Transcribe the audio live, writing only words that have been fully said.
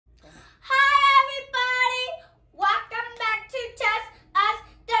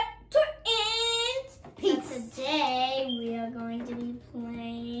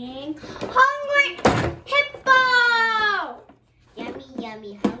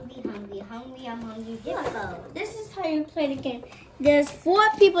hungry, Hippo. This is how you play the game. There's 4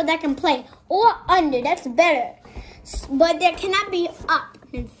 people that can play, or under. That's better. But there cannot be up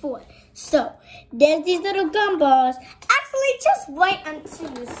than 4. So there's these little gumballs. Actually, just wait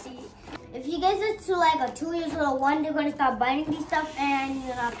until you see. If you guys are to like a 2 years old or 1, they're gonna start biting these stuff, and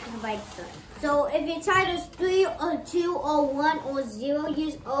you're not gonna bite stuff. So if your child is 3 or 2 or 1 or 0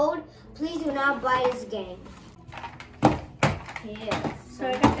 years old, please do not buy this game. Here. So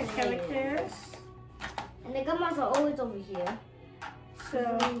I got the characters. And the gumballs are always over here. So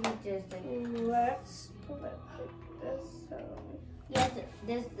just like, let's pull it like this. So yeah,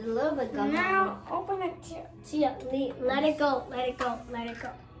 there's a little bit gum. now open it to your lead. Let it go. Let it go. Let it go.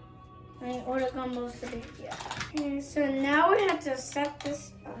 And all the gumballs to be here. Okay, so now we have to set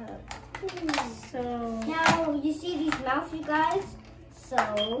this up. So now you see these mouths, you guys. So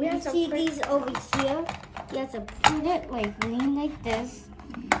you see these over here. You have to put it like lean like this,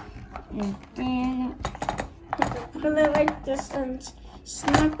 and then put it like this and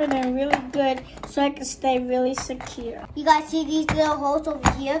snap it in really good so I can stay really secure. You guys see these little holes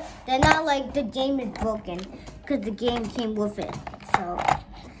over here? They're not like the game is broken because the game came with it. So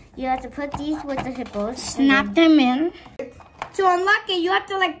you have to put these with the hippos. Snap them in. To unlock it, you have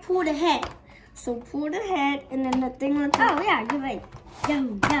to like pull the head. So pull the head and then the thing on top. Oh yeah, you're right.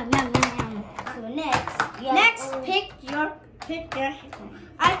 Yum, yum, yum, yum, yum. So next, pick your hippo.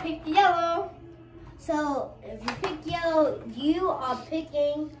 I picked yellow. So if you pick yellow, you are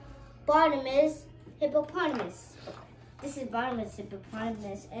picking Barnabas Hippopotamus. This is Barnabas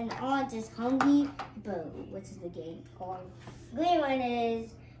Hippopotamus, and orange is Hungry Hippo, which is the game called. Green one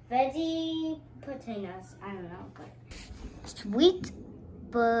is Veggie Potatoes. I don't know, but sweet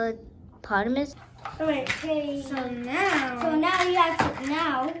Hippopotamus. Oh, wait, okay. So now you have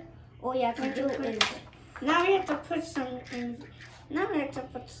to all you have to do is now we have to put some in. Now we have to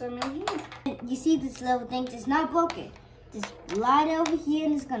put some in here. You see this little thing? It's not broken. Just slide it over here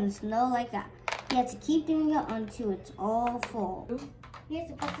and it's gonna smell like that. You have to keep doing it until it's all full. You have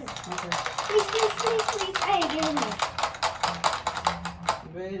to put this over. Please. Hey, give it me.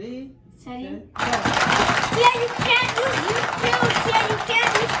 Ready? Steady. Go. Yeah, you can't use two. Yeah, you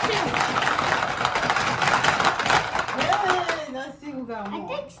can't use 2. Hey, let's see who got more. I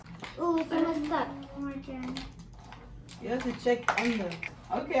think. Ooh, it's almost stuck. Oh my God. You have to check under.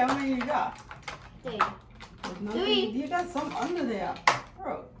 Okay, how many you got? 3. There's nothing- 3. You got some under there.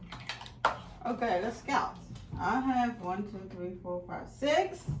 Bro. Okay, let's count. I have 1, 2, 3, 4, 5,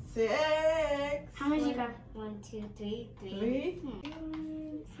 6. 6. How many you got? 1, 2, 3. 3.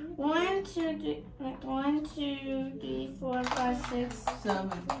 1, 2, 3. 1, 2, 3, 4, 5, 6,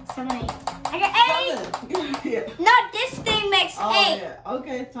 7. 7, 8. I got 8. Yeah. No, this thing makes 8. Yeah.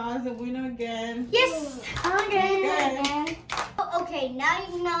 Okay, time's the winner again. Yes. Okay. Okay, now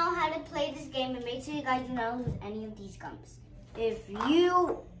you know how to play this game, and make sure you guys do not lose any of these gums. If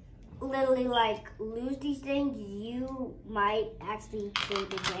you literally like lose these things, you might actually play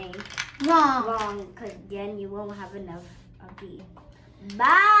the game wrong, because then you won't have enough of these.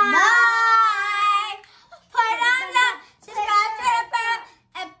 Bye.